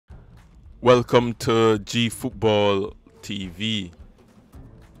Welcome to G Football TV.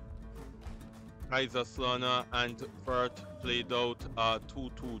 Kaiserslautern and Fürth played out a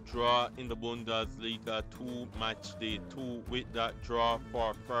 2-2 draw in the Bundesliga 2 match day 2. With that draw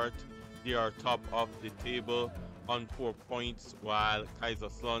for Fürth, they are top of the table on 4 points, while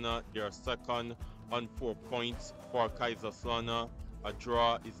Kaiserslautern, they are second on 4 points. For Kaiserslautern, a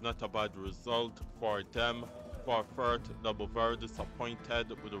draw is not a bad result for them. For Fürth, they were very disappointed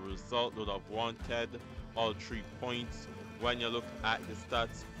with the result. They would have wanted all 3 points. When you look at the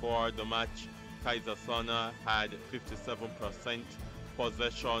stats for the match, Kaiserslautern had 57%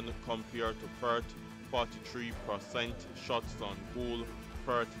 possession compared to Fürth, 43% shots on goal.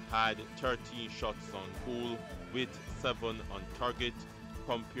 Fürth had 13 shots on goal with 7 on target,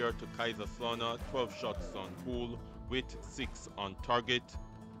 compared to Kaiserslautern 12 shots on goal with 6 on target.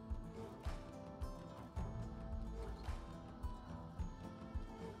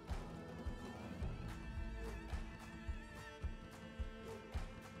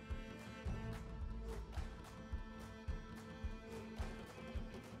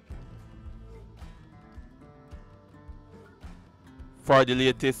 For the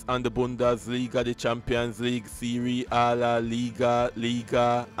latest on the Bundesliga, the Champions League, Serie A, La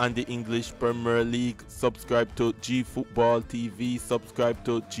Liga, and the English Premier League, subscribe to G Football TV, subscribe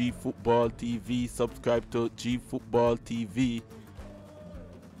to G Football TV, subscribe to G Football TV.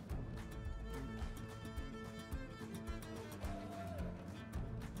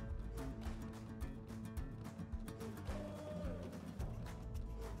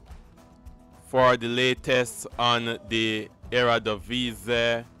 For the latest on the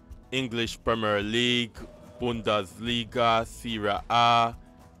Eredivisie, English Premier League, Bundesliga, Serie A,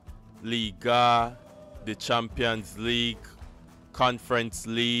 Liga, the Champions League, Conference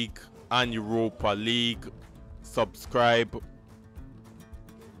League, and Europa League, subscribe